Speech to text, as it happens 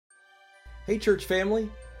Hey, church family.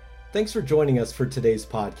 Thanks for joining us for today's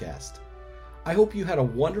podcast. I hope you had a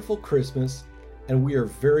wonderful Christmas, and we are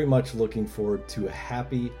very much looking forward to a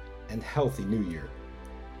happy and healthy new year.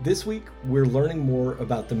 This week, we're learning more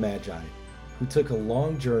about the Magi, who took a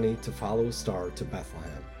long journey to follow a star to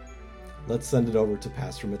Bethlehem. Let's send it over to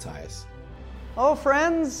Pastor Matthias. Oh,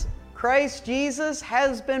 friends, Christ Jesus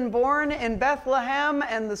has been born in Bethlehem,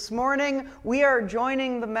 and this morning we are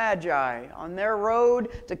joining the Magi on their road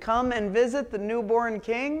to come and visit the newborn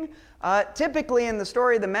King. Typically in the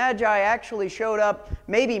story, the Magi actually showed up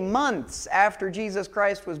maybe months after Jesus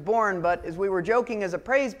Christ was born, but as we were joking as a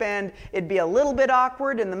praise band, it'd be a little bit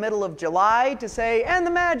awkward in the middle of July to say, and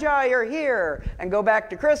the Magi are here, and go back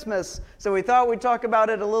to Christmas. So we thought we'd talk about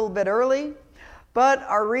it a little bit early. But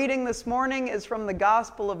our reading this morning is from the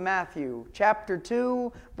Gospel of Matthew, chapter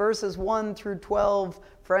 2, verses 1 through 12.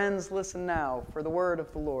 Friends, listen now for the word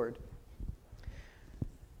of the Lord.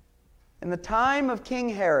 In the time of King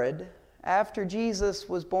Herod, after Jesus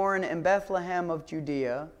was born in Bethlehem of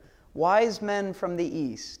Judea, wise men from the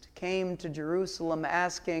east came to Jerusalem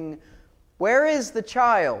asking, "Where is the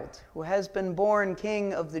child who has been born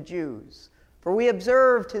King of the Jews? For we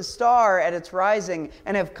observed his star at its rising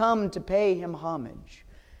and have come to pay him homage."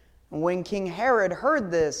 And when King Herod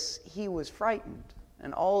heard this, he was frightened,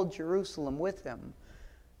 and all Jerusalem with him.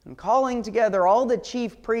 And calling together all the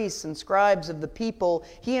chief priests and scribes of the people,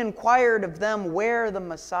 he inquired of them where the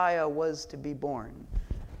Messiah was to be born.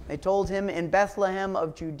 They told him, "In Bethlehem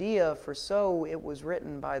of Judea, for so it was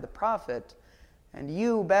written by the prophet, and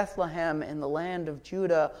you, Bethlehem, in the land of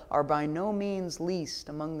Judah, are by no means least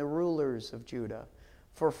among the rulers of Judah.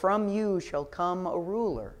 For from you shall come a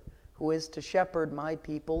ruler, who is to shepherd my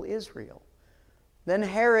people Israel." Then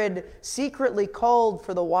Herod secretly called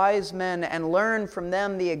for the wise men and learned from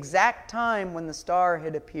them the exact time when the star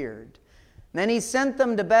had appeared. Then he sent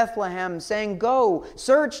them to Bethlehem, saying, "Go,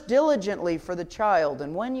 search diligently for the child,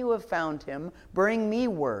 and when you have found him, bring me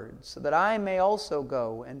word, so that I may also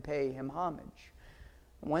go and pay him homage."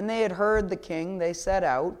 When they had heard the king, they set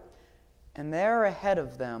out, and there ahead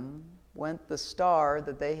of them went the star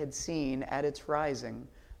that they had seen at its rising,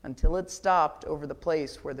 until it stopped over the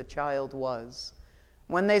place where the child was.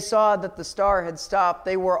 When they saw that the star had stopped,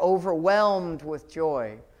 they were overwhelmed with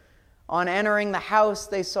joy. On entering the house,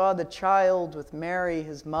 they saw the child with Mary,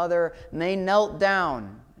 his mother, and they knelt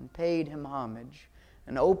down and paid him homage.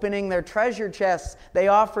 And opening their treasure chests, they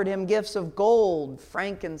offered him gifts of gold,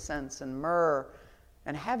 frankincense, and myrrh.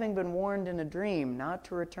 And having been warned in a dream not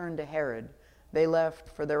to return to Herod, they left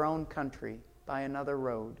for their own country by another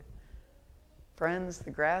road. Friends, the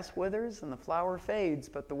grass withers and the flower fades,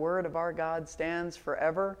 but the word of our God stands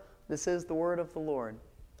forever. This is the word of the Lord.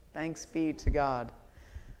 Thanks be to God.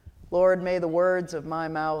 Lord, may the words of my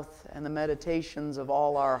mouth and the meditations of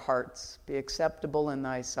all our hearts be acceptable in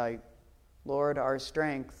thy sight. Lord, our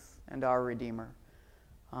strength and our Redeemer.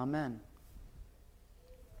 Amen.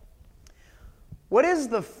 What is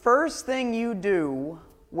the first thing you do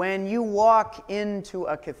when you walk into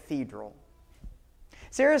a cathedral?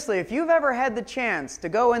 Seriously, if you've ever had the chance to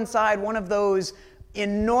go inside one of those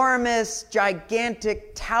enormous,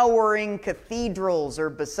 gigantic, towering cathedrals or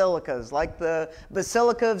basilicas, like the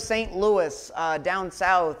Basilica of St. Louis down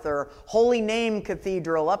south, or Holy Name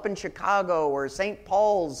Cathedral up in Chicago, or St.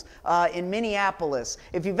 Paul's in Minneapolis.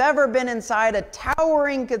 If you've ever been inside a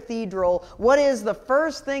towering cathedral, what is the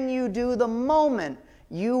first thing you do the moment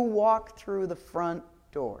you walk through the front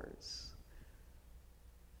doors?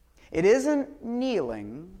 It isn't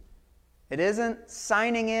kneeling. It isn't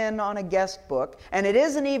signing in on a guest book, and it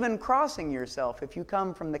isn't even crossing yourself if you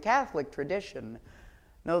come from the Catholic tradition.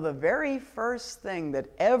 No, the very first thing that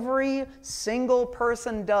every single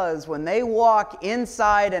person does when they walk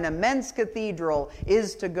inside an immense cathedral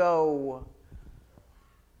is to go,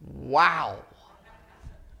 "Wow."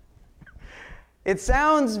 It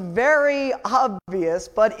sounds very obvious,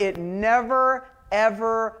 but it never,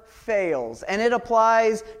 ever fails. And it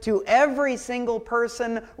applies to every single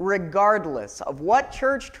person, regardless of what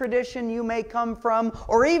church tradition you may come from,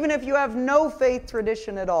 or even if you have no faith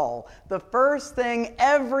tradition at all. The first thing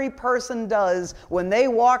every person does when they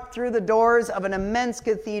walk through the doors of an immense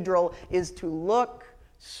cathedral is to look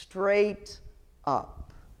straight up,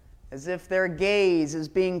 as if their gaze is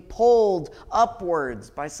being pulled upwards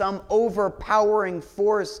by some overpowering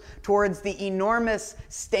force towards the enormous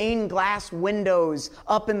stained glass windows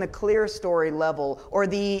up in the clerestory level, or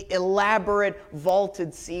the elaborate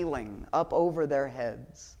vaulted ceiling up over their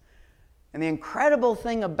heads. And the incredible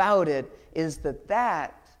thing about it is that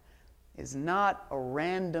that is not a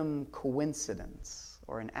random coincidence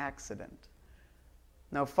or an accident.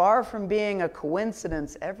 Now, far from being a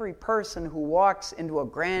coincidence, every person who walks into a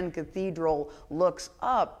grand cathedral looks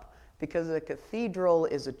up, because a cathedral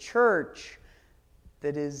is a church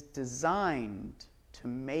that is designed to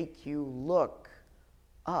make you look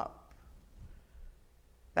up.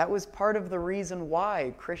 That was part of the reason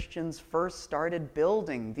why Christians first started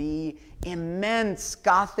building the immense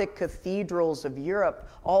Gothic cathedrals of Europe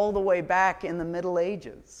all the way back in the Middle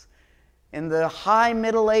Ages. In the High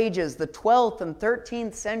Middle Ages, the 12th and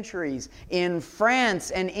 13th centuries, in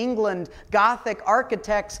France and England, Gothic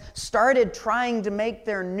architects started trying to make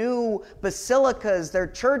their new basilicas, their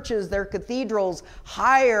churches, their cathedrals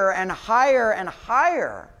higher and higher and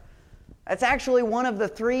higher. That's actually one of the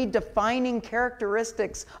three defining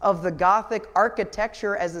characteristics of the Gothic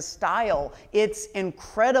architecture as a style: its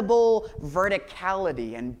incredible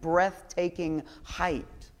verticality and breathtaking height.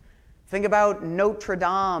 Think about Notre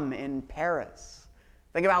Dame in Paris.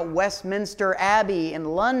 Think about Westminster Abbey in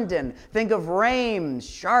London. Think of Reims,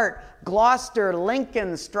 Chartres, Gloucester,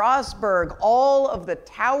 Lincoln, Strasbourg, all of the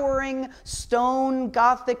towering stone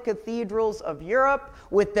Gothic cathedrals of Europe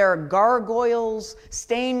with their gargoyles,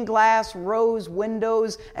 stained glass rose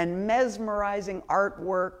windows, and mesmerizing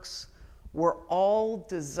artworks were all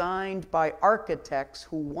designed by architects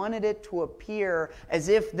who wanted it to appear as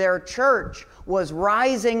if their church was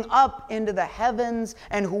rising up into the heavens,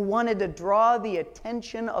 and who wanted to draw the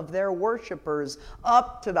attention of their worshipers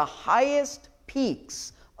up to the highest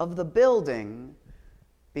peaks of the building,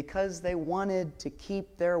 because they wanted to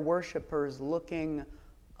keep their worshipers looking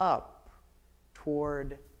up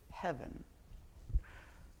toward heaven.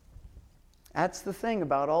 That's the thing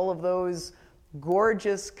about all of those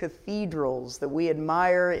gorgeous cathedrals that we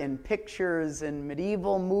admire in pictures, in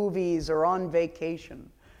medieval movies, or on vacation.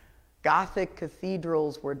 Gothic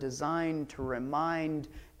cathedrals were designed to remind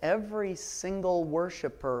every single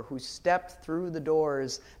worshiper who stepped through the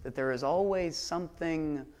doors that there is always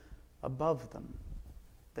something above them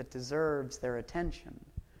that deserves their attention.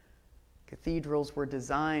 Cathedrals were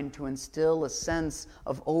designed to instill a sense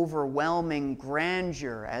of overwhelming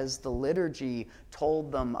grandeur, as the liturgy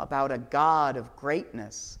told them about a God of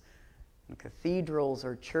greatness. And cathedrals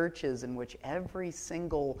are churches in which every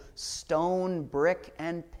single stone, brick,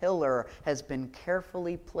 and pillar has been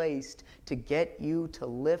carefully placed to get you to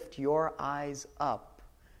lift your eyes up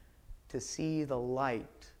to see the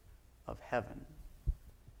light of heaven.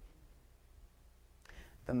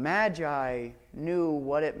 The Magi knew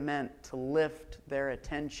what it meant to lift their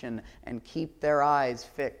attention and keep their eyes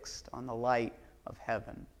fixed on the light of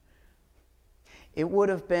heaven. It would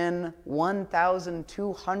have been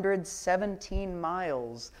 1,217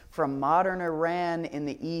 miles from modern Iran in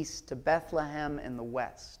the east to Bethlehem in the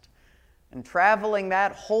west. And traveling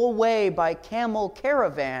that whole way by camel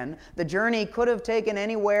caravan, the journey could have taken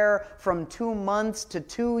anywhere from 2 months to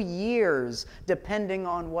 2 years, depending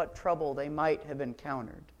on what trouble they might have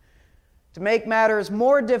encountered. To make matters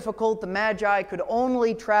more difficult, the Magi could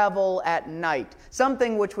only travel at night,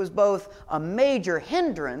 something which was both a major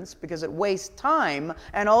hindrance because it wastes time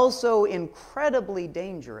and also incredibly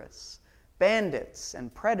dangerous. Bandits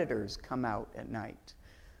and predators come out at night.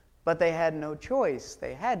 But they had no choice.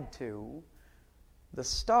 They had to. The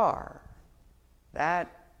star,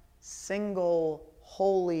 that single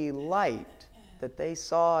holy light that they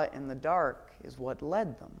saw in the dark, is what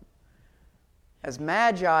led them. As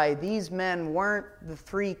Magi, these men weren't the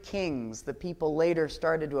three kings that people later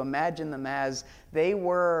started to imagine them as. They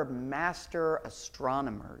were master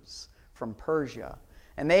astronomers from Persia.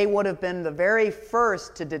 And they would have been the very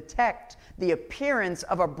first to detect the appearance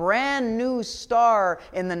of a brand new star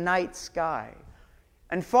in the night sky.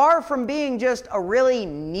 And far from being just a really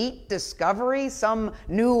neat discovery, some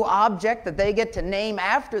new object that they get to name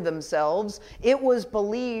after themselves, it was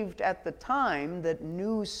believed at the time that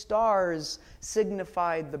new stars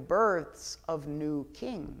signified the births of new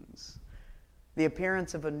kings. The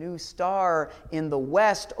appearance of a new star in the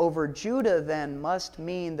west over Judah then must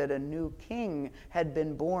mean that a new king had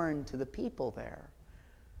been born to the people there.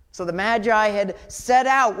 So the Magi had set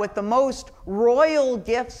out with the most royal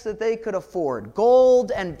gifts that they could afford,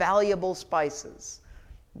 gold and valuable spices.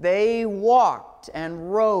 They walked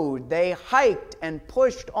and rode, they hiked and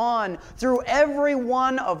pushed on through every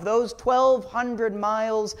one of those 1,200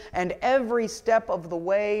 miles, and every step of the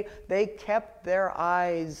way they kept their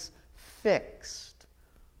eyes fixed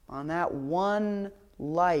on that one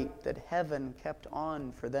light that heaven kept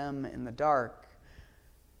on for them in the dark.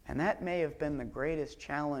 And that may have been the greatest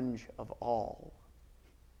challenge of all.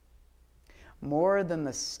 More than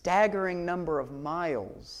the staggering number of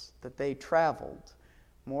miles that they traveled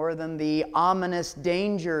more than the ominous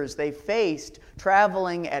dangers they faced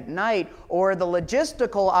traveling at night or the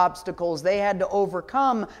logistical obstacles they had to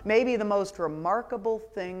overcome. Maybe the most remarkable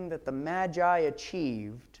thing that the Magi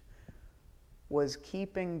achieved was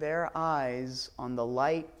keeping their eyes on the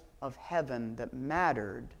light of heaven that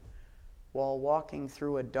mattered while walking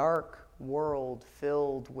through a dark world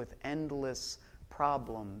filled with endless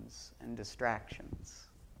problems and distractions.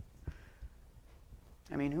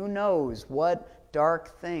 I mean, who knows what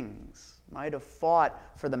dark things might have fought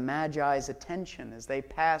for the Magi's attention as they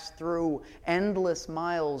passed through endless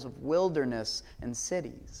miles of wilderness and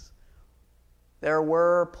cities. There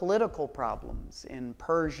were political problems in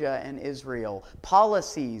Persia and Israel,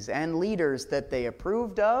 policies and leaders that they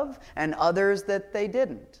approved of and others that they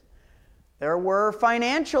didn't. There were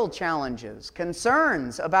financial challenges,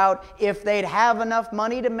 concerns about if they'd have enough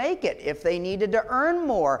money to make it, if they needed to earn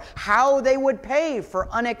more, how they would pay for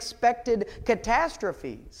unexpected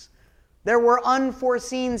catastrophes. There were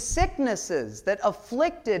unforeseen sicknesses that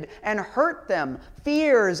afflicted and hurt them,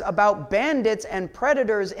 fears about bandits and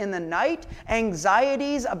predators in the night,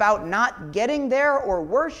 anxieties about not getting there, or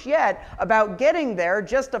worse yet, about getting there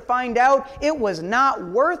just to find out it was not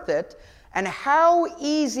worth it. And how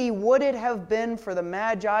easy would it have been for the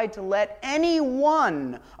Magi to let any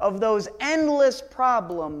one of those endless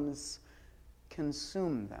problems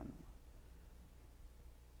consume them?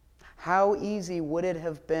 How easy would it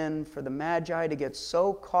have been for the Magi to get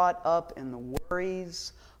so caught up in the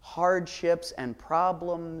worries, hardships, and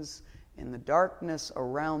problems in the darkness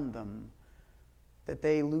around them that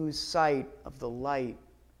they lose sight of the light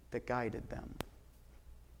that guided them?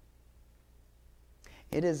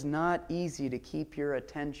 It is not easy to keep your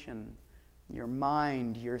attention, your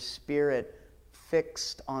mind, your spirit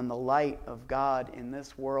fixed on the light of God in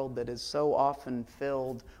this world that is so often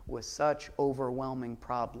filled with such overwhelming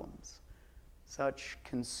problems, such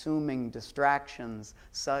consuming distractions,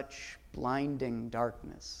 such blinding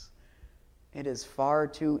darkness. It is far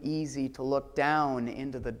too easy to look down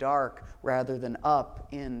into the dark rather than up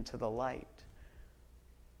into the light.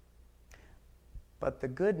 But the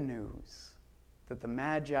good news that the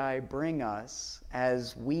Magi bring us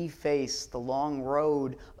as we face the long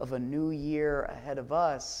road of a new year ahead of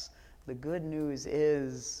us, the good news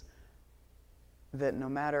is that no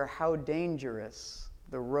matter how dangerous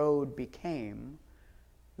the road became,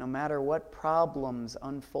 no matter what problems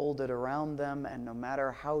unfolded around them, and no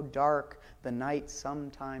matter how dark the night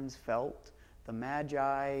sometimes felt, the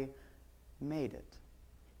Magi made it.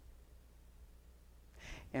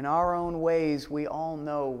 In our own ways, we all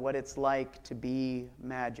know what it's like to be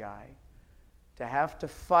Magi, to have to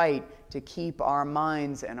fight to keep our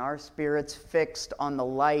minds and our spirits fixed on the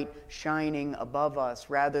light shining above us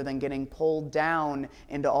rather than getting pulled down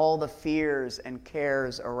into all the fears and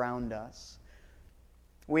cares around us.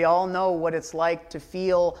 We all know what it's like to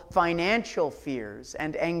feel financial fears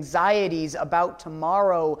and anxieties about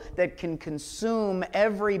tomorrow that can consume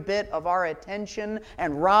every bit of our attention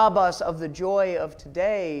and rob us of the joy of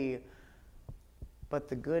today. But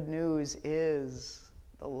the good news is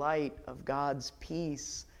the light of God's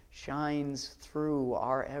peace shines through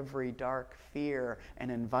our every dark fear and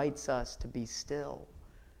invites us to be still.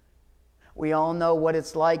 We all know what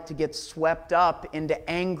it's like to get swept up into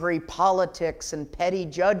angry politics and petty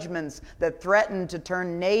judgments that threaten to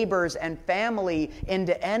turn neighbors and family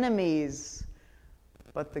into enemies.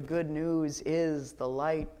 But the good news is the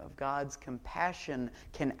light of God's compassion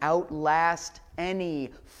can outlast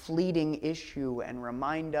any fleeting issue and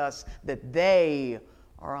remind us that they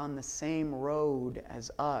are on the same road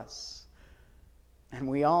as us. And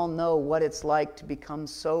we all know what it's like to become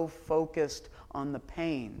so focused on the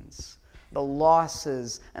pains, the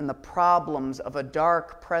losses, and the problems of a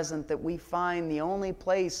dark present that we find the only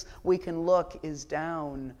place we can look is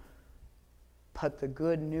down. But the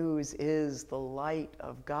good news is the light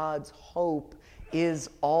of God's hope is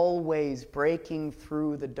always breaking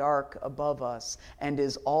through the dark above us and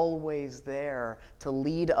is always there to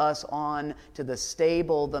lead us on to the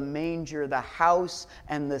stable, the manger, the house,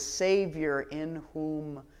 and the Savior in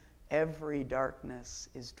whom every darkness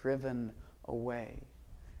is driven away.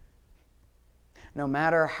 No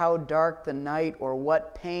matter how dark the night or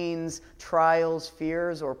what pains, trials,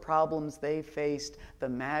 fears, or problems they faced, the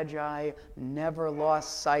Magi never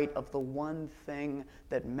lost sight of the one thing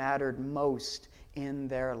that mattered most in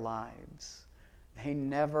their lives. They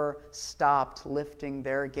never stopped lifting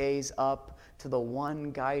their gaze up to the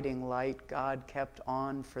one guiding light God kept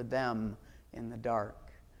on for them in the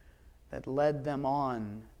dark, that led them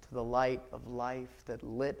on to the light of life that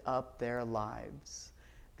lit up their lives.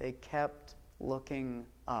 They kept looking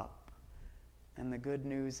up. And the good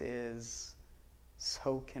news is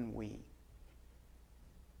so can we.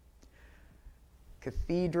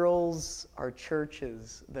 Cathedrals are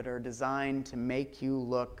churches that are designed to make you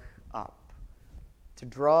look up, to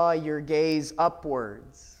draw your gaze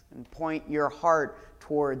upwards and point your heart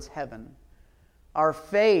towards heaven. Our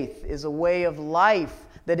faith is a way of life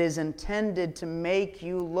that is intended to make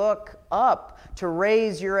you look up, to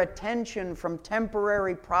raise your attention from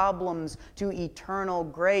temporary problems to eternal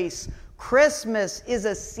grace. Christmas is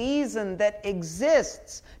a season that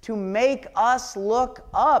exists to make us look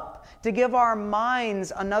up, to give our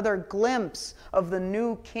minds another glimpse of the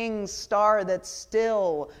new King's star that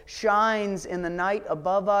still shines in the night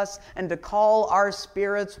above us, and to call our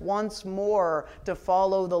spirits once more to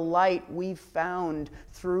follow the light we found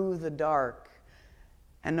through the dark.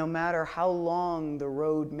 And no matter how long the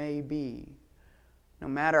road may be, no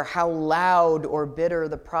matter how loud or bitter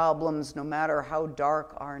the problems, no matter how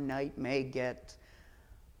dark our night may get,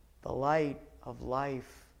 the light of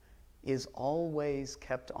life is always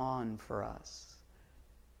kept on for us.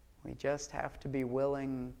 We just have to be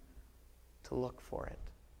willing to look for it.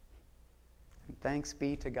 And thanks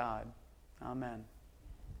be to God. Amen.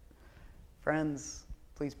 Friends,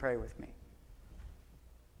 please pray with me.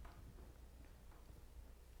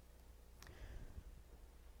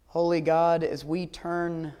 Holy God, as we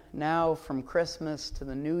turn now from Christmas to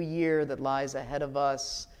the new year that lies ahead of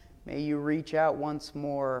us, may you reach out once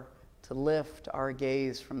more to lift our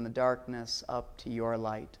gaze from the darkness up to your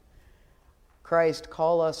light. Christ,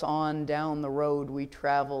 call us on down the road we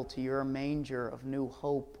travel to your manger of new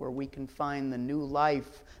hope, where we can find the new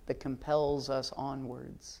life that compels us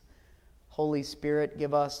onwards. Holy Spirit,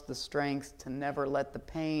 give us the strength to never let the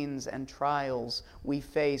pains and trials we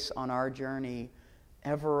face on our journey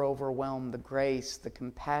ever overwhelm the grace, the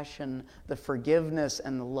compassion, the forgiveness,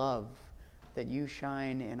 and the love that you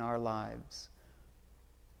shine in our lives.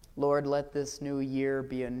 Lord, let this new year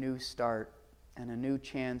be a new start and a new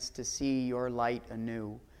chance to see your light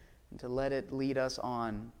anew, and to let it lead us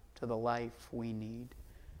on to the life we need.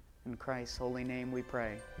 In Christ's holy name we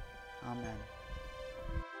pray. Amen.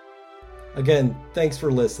 Again, thanks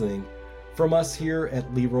for listening. From us here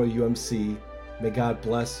at Leroy UMC, may God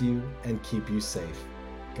bless you and keep you safe.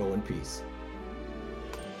 Go in peace.